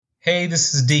Hey,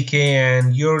 this is DK,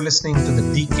 and you're listening to the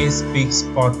DK Speaks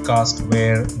podcast,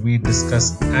 where we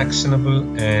discuss actionable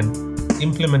and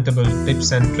implementable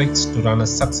tips and tricks to run a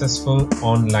successful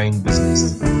online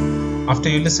business. After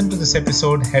you listen to this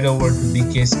episode, head over to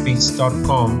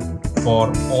dkspeaks.com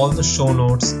for all the show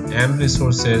notes and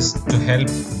resources to help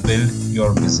build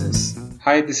your business.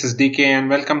 Hi, this is DK, and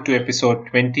welcome to episode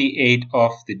 28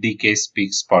 of the DK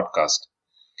Speaks podcast.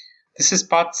 This is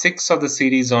part 6 of the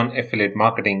series on affiliate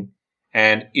marketing,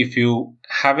 and if you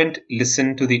haven't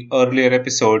listened to the earlier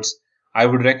episodes, I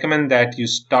would recommend that you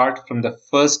start from the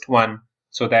first one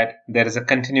so that there is a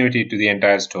continuity to the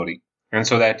entire story and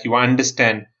so that you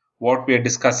understand what we are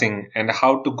discussing and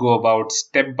how to go about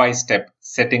step by step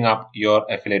setting up your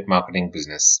affiliate marketing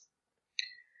business.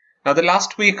 Now, the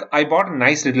last week I bought a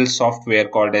nice little software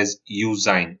called as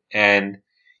Usign, and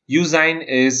Usign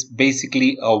is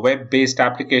basically a web-based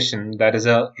application that is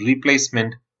a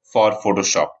replacement for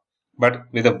Photoshop, but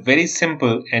with a very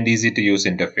simple and easy to use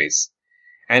interface.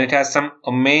 And it has some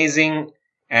amazing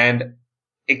and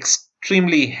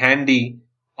extremely handy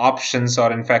options,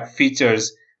 or in fact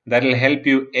features, that will help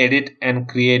you edit and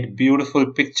create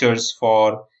beautiful pictures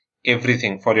for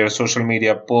everything, for your social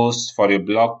media posts, for your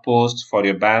blog posts, for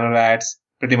your banner ads,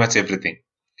 pretty much everything.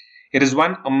 It is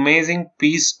one amazing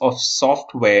piece of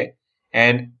software,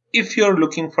 and if you're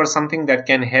looking for something that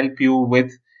can help you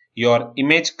with your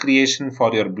image creation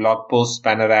for your blog posts,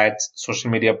 banner ads,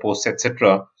 social media posts,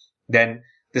 etc., then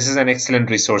this is an excellent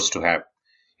resource to have.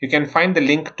 You can find the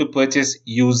link to purchase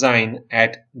Usign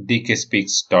at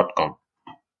dkspeaks.com.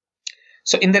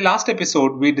 So in the last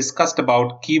episode, we discussed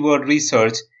about keyword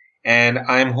research, and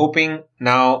I'm hoping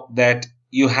now that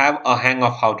you have a hang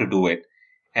of how to do it.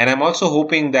 And I'm also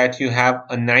hoping that you have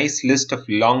a nice list of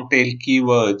long tail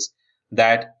keywords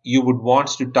that you would want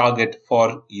to target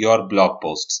for your blog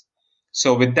posts.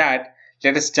 So with that,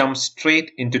 let us jump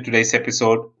straight into today's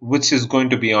episode, which is going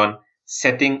to be on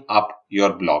setting up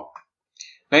your blog.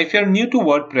 Now, if you're new to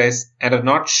WordPress and are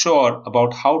not sure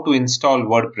about how to install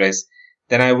WordPress,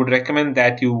 then I would recommend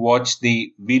that you watch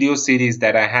the video series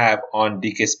that I have on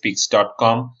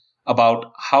dkspeaks.com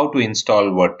about how to install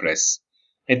WordPress.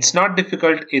 It's not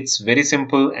difficult, it's very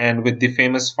simple, and with the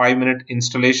famous 5-minute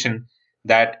installation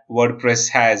that WordPress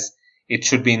has, it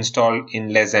should be installed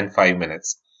in less than 5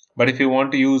 minutes. But if you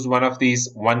want to use one of these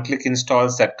one-click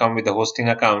installs that come with the hosting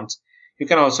accounts, you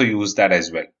can also use that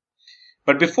as well.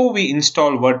 But before we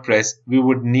install WordPress, we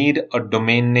would need a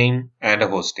domain name and a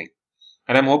hosting.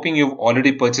 And I'm hoping you've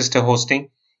already purchased a hosting.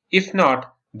 If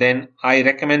not, then I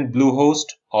recommend Bluehost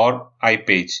or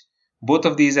iPage. Both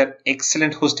of these are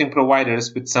excellent hosting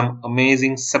providers with some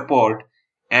amazing support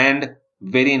and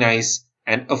very nice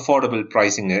and affordable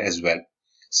pricing as well.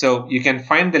 So you can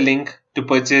find the link to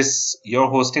purchase your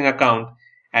hosting account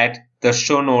at the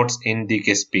show notes in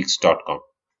dkspeaks.com.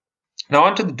 Now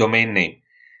on to the domain name.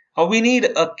 We need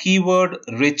a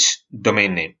keyword-rich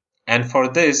domain name. And for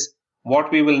this,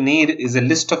 what we will need is a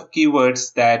list of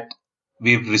keywords that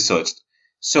we've researched.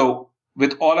 So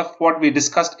with all of what we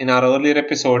discussed in our earlier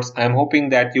episodes, I'm hoping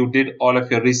that you did all of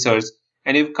your research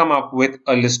and you've come up with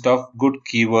a list of good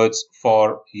keywords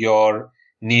for your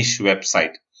niche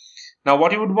website. Now,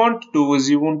 what you would want to do is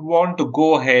you would want to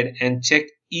go ahead and check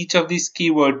each of these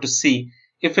keywords to see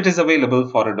if it is available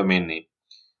for a domain name.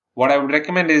 What I would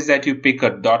recommend is that you pick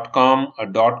a .com, a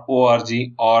 .org,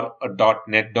 or a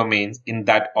 .net domains in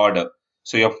that order.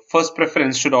 So your first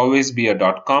preference should always be a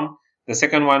 .com. The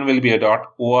second one will be a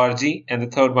 .org, and the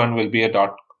third one will be a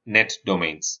 .net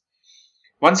domains.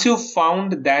 Once you've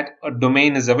found that a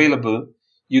domain is available,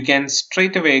 you can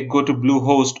straight away go to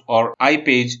Bluehost or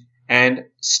iPage and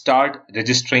start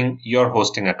registering your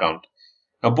hosting account.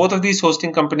 Now, both of these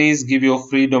hosting companies give you a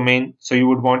free domain, so you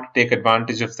would want to take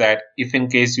advantage of that if in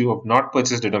case you have not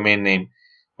purchased a domain name.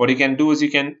 What you can do is you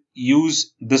can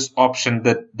use this option,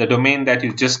 the domain that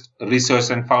you just researched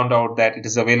and found out that it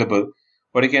is available.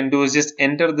 What you can do is just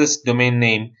enter this domain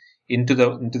name into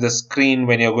the screen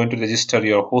when you're going to register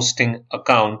your hosting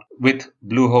account with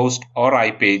Bluehost or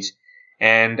iPage,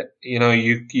 and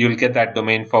you'll get that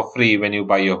domain for free when you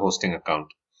buy your hosting account.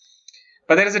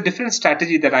 But there is a different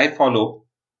strategy that I follow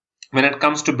when it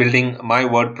comes to building my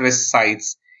WordPress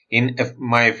sites in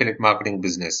my affiliate marketing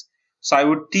business. So I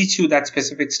would teach you that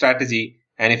specific strategy,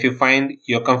 and if you find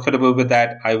you're comfortable with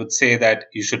that, I would say that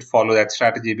you should follow that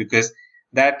strategy because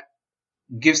that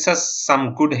gives us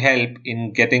some good help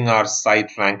in getting our site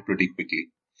ranked pretty quickly.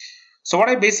 So what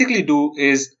I basically do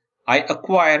is I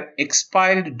acquire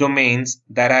expired domains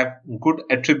that have good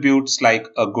attributes like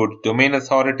a good domain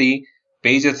authority,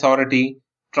 page authority,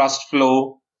 trust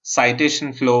flow,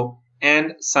 citation flow,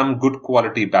 and some good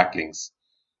quality backlinks.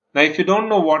 Now, if you don't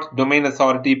know what domain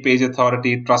authority, page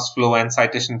authority, trust flow, and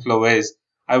citation flow is,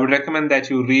 I would recommend that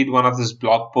you read one of these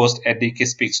blog posts at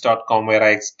dkspeaks.com where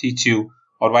I teach you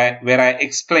or where I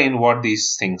explain what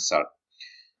these things are.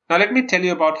 Now, let me tell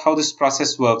you about how this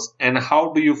process works and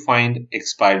how do you find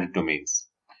expired domains.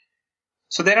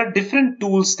 So there are different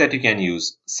tools that you can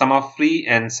use. Some are free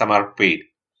and some are paid.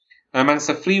 Now, amongst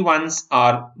the free ones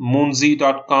are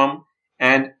moonzy.com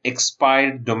and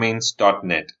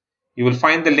expireddomains.net. You will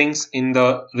find the links in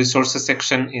the resources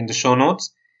section in the show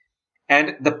notes.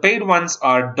 And the paid ones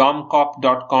are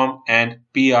domcop.com and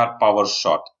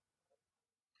PRPowerShot.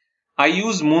 I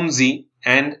use Moonzy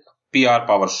and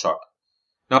PRPowerShot.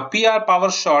 Now,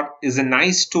 PRPowerShot is a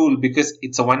nice tool because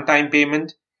it's a one-time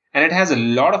payment and it has a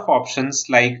lot of options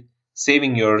like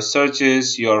saving your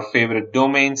searches, your favorite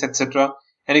domains, etc.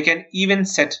 And you can even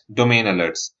set domain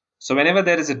alerts. So whenever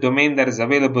there is a domain that is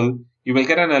available, you will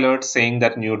get an alert saying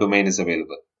that new domain is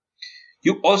available.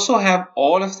 You also have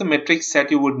all of the metrics that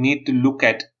you would need to look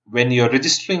at when you're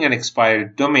registering an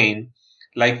expired domain,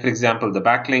 like for example, the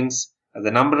backlinks, the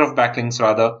number of backlinks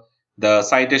rather, the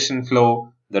citation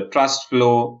flow, the trust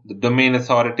flow, the domain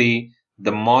authority,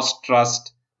 the Moz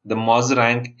trust, the Moz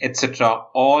rank, etc.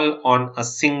 all on a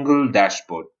single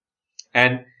dashboard.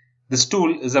 And this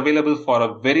tool is available for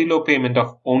a very low payment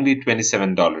of only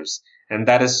 $27. And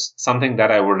that is something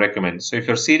that I would recommend. So if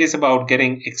you're serious about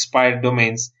getting expired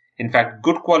domains, in fact,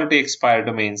 good quality expired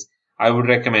domains, I would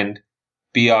recommend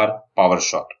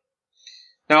PRPowerShot.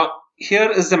 Now, here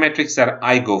is the metrics that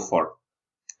I go for.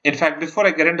 In fact, before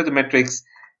I get into the metrics,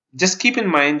 just keep in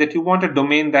mind that you want a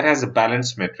domain that has a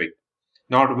balanced metric.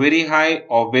 Not very high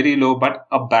or very low, but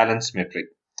a balanced metric.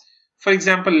 For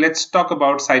example, let's talk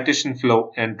about citation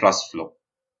flow and trust flow.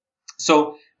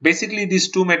 So basically these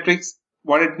two metrics,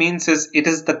 what it means is it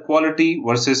is the quality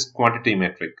versus quantity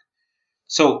metric.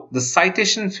 So the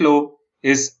citation flow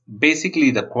is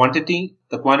basically the quantity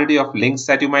of links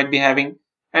that you might be having,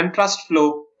 and trust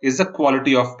flow is the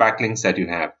quality of backlinks that you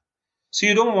have. So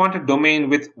you don't want a domain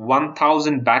with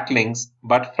 1000 backlinks,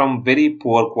 but from very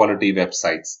poor quality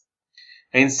websites.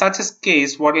 And in such a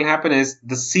case, what will happen is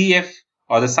the CF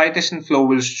or the citation flow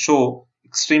will show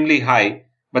extremely high,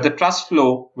 but the trust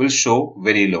flow will show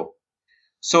very low.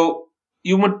 So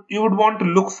you would want to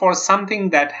look for something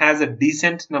that has a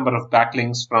decent number of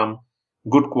backlinks from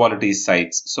good quality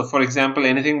sites. So for example,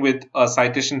 anything with a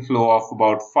citation flow of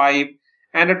about 5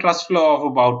 and a trust flow of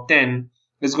about 10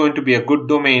 is going to be a good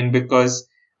domain because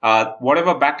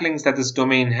whatever backlinks that this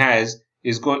domain has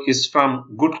is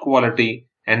from good quality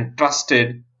and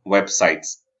trusted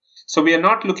websites. So we are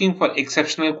not looking for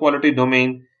exceptional quality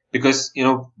domain because,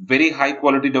 very high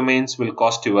quality domains will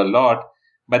cost you a lot.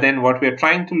 But then what we are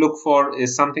trying to look for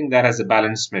is something that has a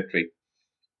balanced metric.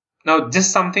 Now,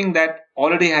 just something that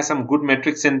already has some good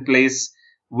metrics in place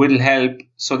will help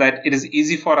so that it is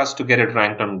easy for us to get it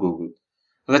ranked on Google.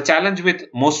 The challenge with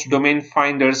most domain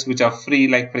finders which are free,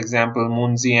 like for example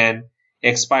Moonzy and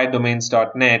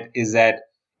expireddomains.net, is that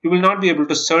you will not be able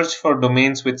to search for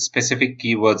domains with specific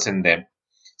keywords in them.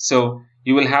 So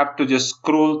you will have to just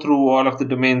scroll through all of the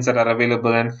domains that are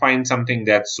available and find something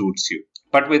that suits you.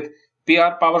 But with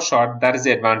PRPowerShot, that is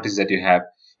the advantage that you have.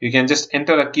 You can just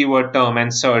enter a keyword term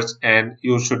and search, and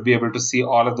you should be able to see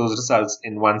all of those results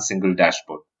in one single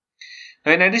dashboard.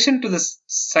 Now, in addition to the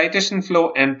citation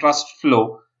flow and trust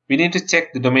flow, we need to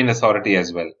check the domain authority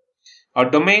as well. A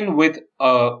domain with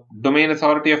a domain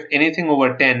authority of anything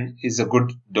over 10 is a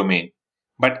good domain.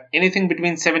 But anything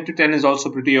between 7 to 10 is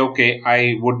also pretty okay.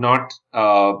 I would not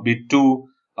be too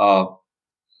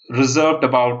reserved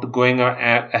about going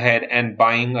ahead and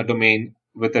buying a domain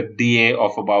with a DA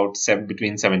of about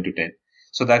between 7 to 10.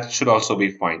 So that should also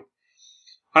be fine.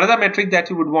 Another metric that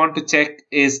you would want to check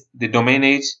is the domain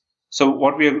age. So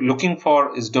what we are looking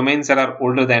for is domains that are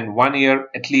older than 1 year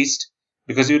at least,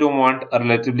 because you don't want a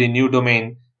relatively new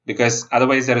domain, because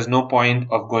otherwise there is no point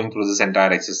of going through this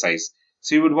entire exercise.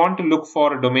 So you would want to look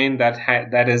for a domain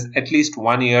that is at least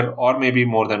 1 year or maybe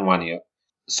more than 1 year.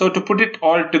 So to put it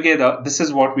all together, this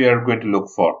is what we are going to look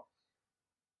for.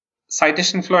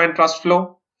 Citation flow and trust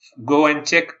flow, go and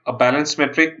check a balanced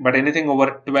metric, but anything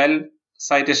over 12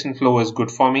 citation flow is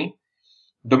good for me.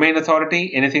 Domain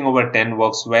authority, anything over 10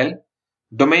 works well.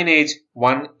 Domain age,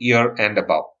 1 year and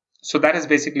above. So that is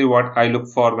basically what I look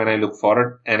for when I look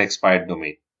for an expired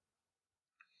domain.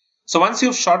 So once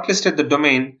you've shortlisted the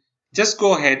domain, just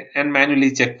go ahead and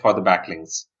manually check for the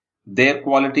backlinks, their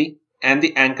quality, and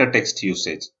the anchor text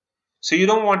usage. So you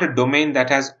don't want a domain that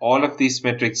has all of these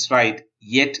metrics right,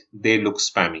 yet they look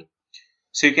spammy.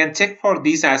 So you can check for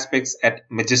these aspects at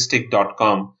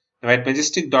majestic.com, Now at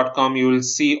majestic.com, you will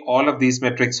see all of these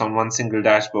metrics on one single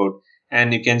dashboard,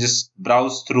 and you can just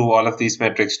browse through all of these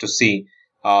metrics to see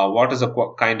what is a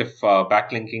kind of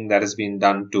backlinking that has been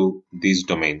done to these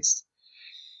domains.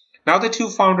 Now that you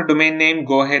found a domain name,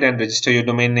 go ahead and register your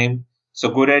domain name. So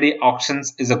GoDaddy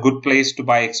Auctions is a good place to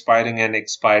buy expiring and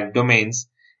expired domains.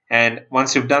 And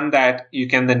once you've done that, you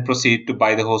can then proceed to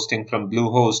buy the hosting from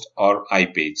Bluehost or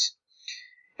iPage.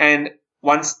 And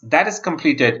once that is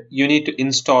completed, you need to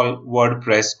install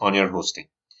WordPress on your hosting.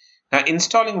 Now,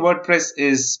 installing WordPress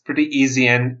is pretty easy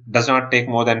and does not take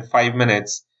more than 5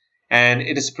 minutes. And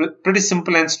it is pretty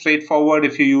simple and straightforward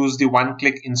if you use the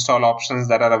one-click install options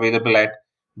that are available at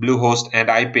Bluehost and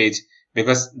iPage,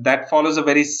 because that follows a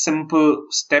very simple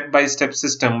step-by-step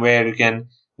system where you can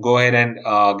go ahead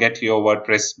and get your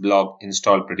WordPress blog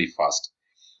installed pretty fast.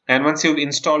 And once you've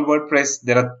installed WordPress,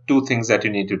 there are two things that you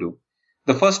need to do.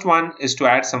 The first one is to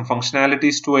add some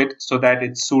functionalities to it so that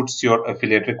it suits your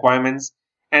affiliate requirements,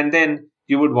 and then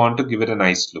you would want to give it a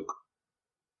nice look.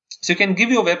 So you can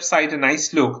give your website a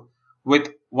nice look with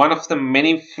one of the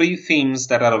many free themes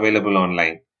that are available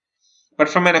online. But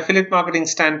from an affiliate marketing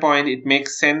standpoint, it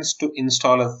makes sense to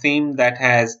install a theme that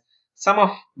has some of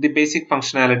the basic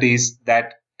functionalities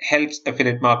that helps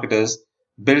affiliate marketers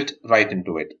built right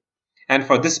into it. And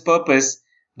for this purpose,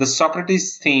 the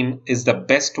Socrates theme is the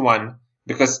best one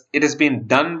because it has been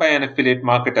done by an affiliate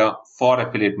marketer for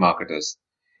affiliate marketers.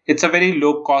 It's a very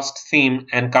low cost theme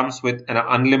and comes with an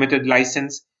unlimited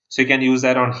license. So you can use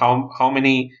that on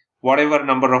whatever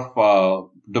number of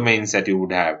domains that you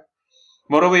would have.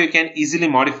 Moreover, you can easily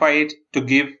modify it to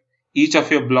give each of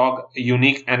your blog a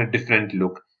unique and a different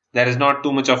look. There is not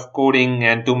too much of coding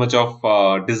and too much of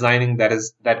designing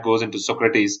that goes into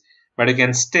Socrates, but you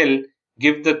can still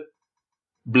give the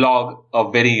blog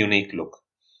a very unique look.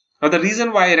 Now, the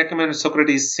reason why I recommend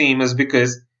Socrates theme is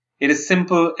because it is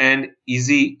simple and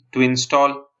easy to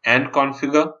install and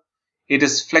configure. It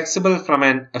is flexible from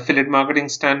an affiliate marketing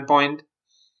standpoint.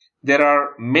 There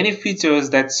are many features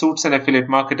that suits an affiliate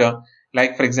marketer,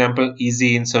 like, for example,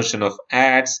 easy insertion of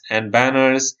ads and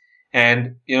banners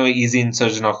and, easy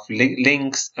insertion of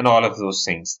links and all of those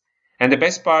things. And the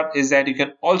best part is that you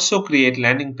can also create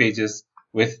landing pages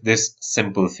with this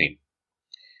simple theme.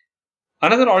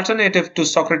 Another alternative to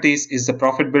Socrates is the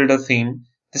Profit Builder theme.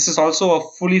 This is also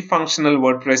a fully functional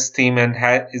WordPress theme and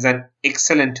is an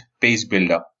excellent page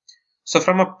builder. So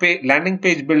from a landing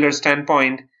page builder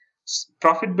standpoint,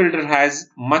 Profit Builder has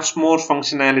much more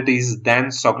functionalities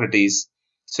than Socrates.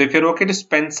 So if you're okay to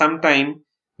spend some time,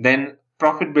 then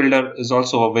Profit Builder is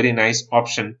also a very nice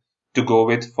option to go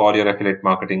with for your affiliate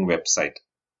marketing website.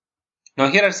 Now,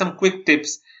 here are some quick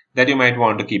tips that you might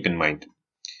want to keep in mind.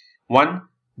 1.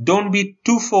 Don't be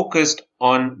too focused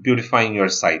on beautifying your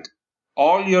site.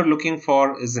 All you're looking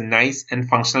for is a nice and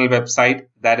functional website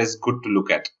that is good to look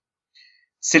at.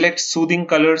 Select soothing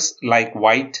colors like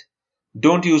white.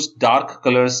 Don't use dark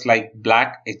colors like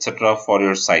black, etc. for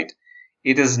your site.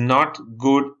 It is not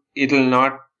good. It will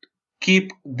not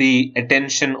keep the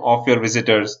attention of your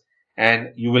visitors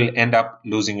and you will end up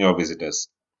losing your visitors.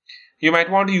 You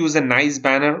might want to use a nice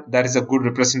banner that is a good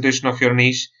representation of your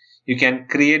niche. You can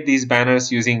create these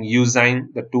banners using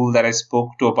Usign, the tool that I spoke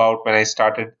to about when I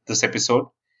started this episode.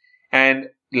 And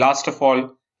last of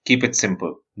all, keep it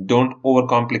simple. Don't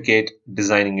overcomplicate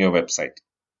designing your website.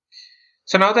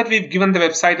 So now that we've given the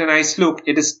website a nice look,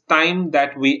 it is time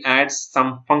that we add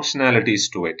some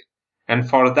functionalities to it. And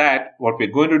for that, what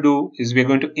we're going to do is we're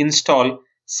going to install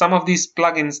some of these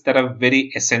plugins that are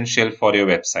very essential for your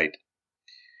website.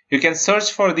 You can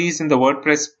search for these in the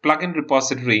WordPress plugin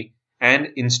repository and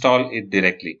install it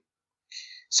directly.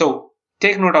 So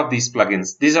take note of these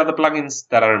plugins. These are the plugins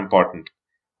that are important.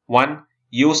 1.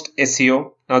 Yoast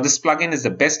SEO. Now this plugin is the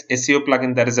best SEO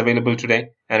plugin that is available today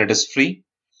and it is free.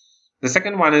 The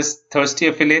second one is Thirsty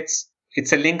Affiliates.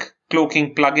 It's a link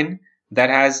cloaking plugin that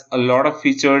has a lot of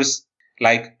features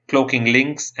like cloaking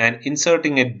links and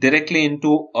inserting it directly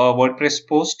into a WordPress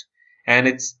post, and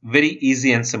it's very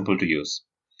easy and simple to use.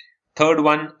 Third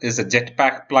one is a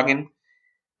Jetpack plugin.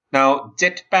 Now,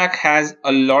 Jetpack has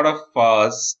a lot of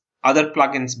other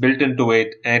plugins built into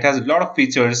it, and it has a lot of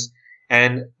features.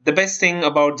 And the best thing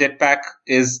about Jetpack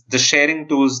is the sharing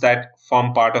tools that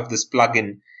form part of this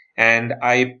plugin. And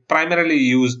I primarily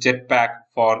use Jetpack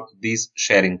for these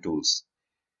sharing tools.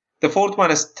 The fourth one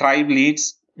is Thrive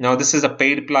Leads. Now, this is a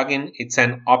paid plugin. It's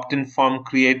an opt-in form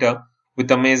creator with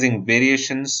amazing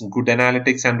variations, good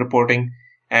analytics and reporting.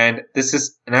 And this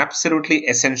is an absolutely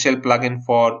essential plugin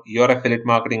for your affiliate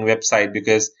marketing website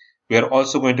because we are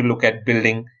also going to look at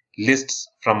building lists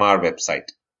from our website.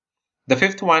 The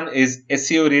fifth one is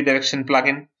SEO Redirection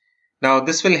plugin. Now,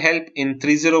 this will help in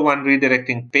 301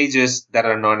 redirecting pages that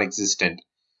are non-existent.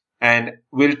 And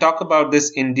we'll talk about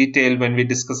this in detail when we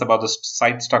discuss about the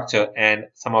site structure and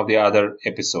some of the other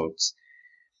episodes.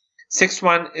 Sixth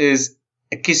one is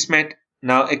Akismet.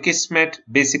 Now, Akismet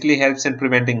basically helps in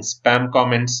preventing spam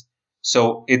comments.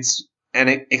 So it's an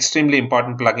extremely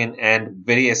important plugin and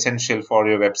very essential for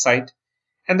your website.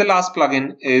 And the last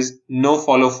plugin is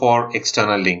nofollow for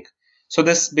external link. So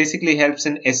this basically helps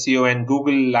in SEO, and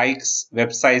Google likes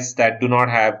websites that do not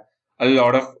have a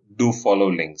lot of do follow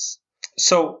links.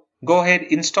 So go ahead,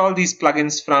 install these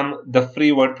plugins from the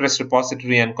free WordPress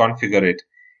repository and configure it.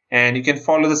 And you can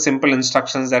follow the simple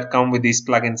instructions that come with these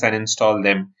plugins and install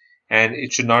them. And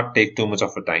it should not take too much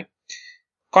of a time.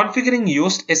 Configuring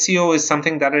Yoast SEO is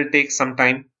something that will take some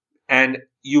time, and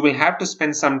you will have to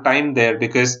spend some time there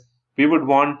because we would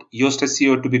want Yoast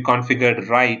SEO to be configured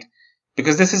right,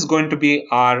 because this is going to be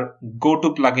our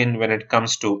go-to plugin when it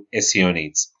comes to SEO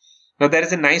needs. Now, there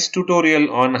is a nice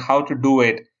tutorial on how to do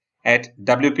it at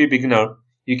WP Beginner.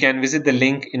 You can visit the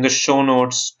link in the show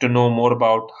notes to know more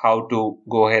about how to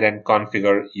go ahead and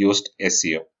configure Yoast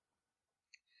SEO.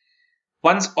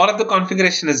 Once all of the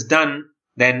configuration is done,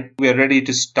 then we are ready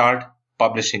to start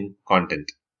publishing content.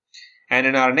 And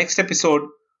in our next episode,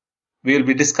 we will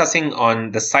be discussing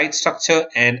on the site structure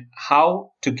and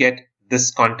how to get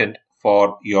this content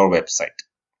for your website.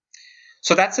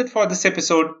 So that's it for this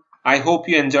episode. I hope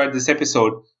you enjoyed this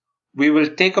episode. We will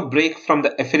take a break from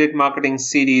the affiliate marketing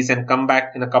series and come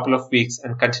back in a couple of weeks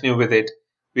and continue with it.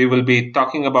 We will be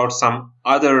talking about some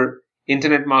other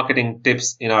internet marketing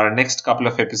tips in our next couple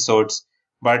of episodes.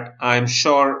 But I'm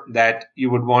sure that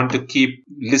you would want to keep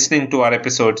listening to our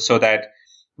episodes so that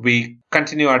we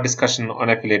continue our discussion on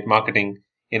affiliate marketing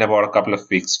in about a couple of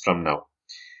weeks from now.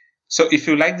 So if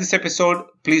you like this episode,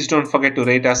 please don't forget to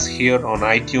rate us here on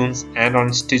iTunes and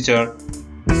on Stitcher.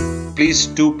 Please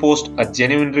do post a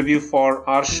genuine review for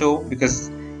our show because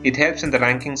it helps in the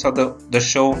rankings of the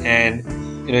show, and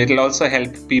it'll also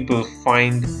help people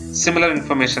find similar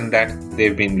information that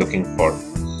they've been looking for.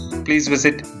 Please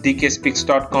visit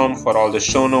dkspeaks.com for all the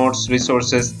show notes,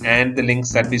 resources, and the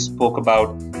links that we spoke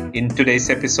about in today's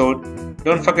episode.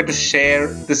 Don't forget to share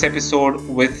this episode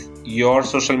with your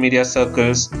social media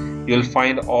circles. You'll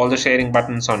find all the sharing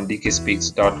buttons on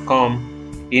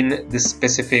dkspeaks.com in this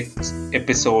specific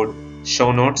episode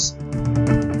show notes.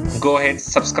 Go ahead,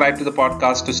 subscribe to the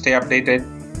podcast to stay updated.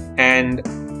 And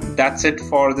that's it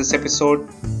for this episode.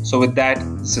 So with that,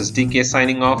 this is DK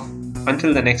signing off.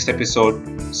 Until the next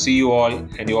episode, see you all,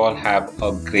 and you all have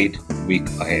a great week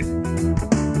ahead.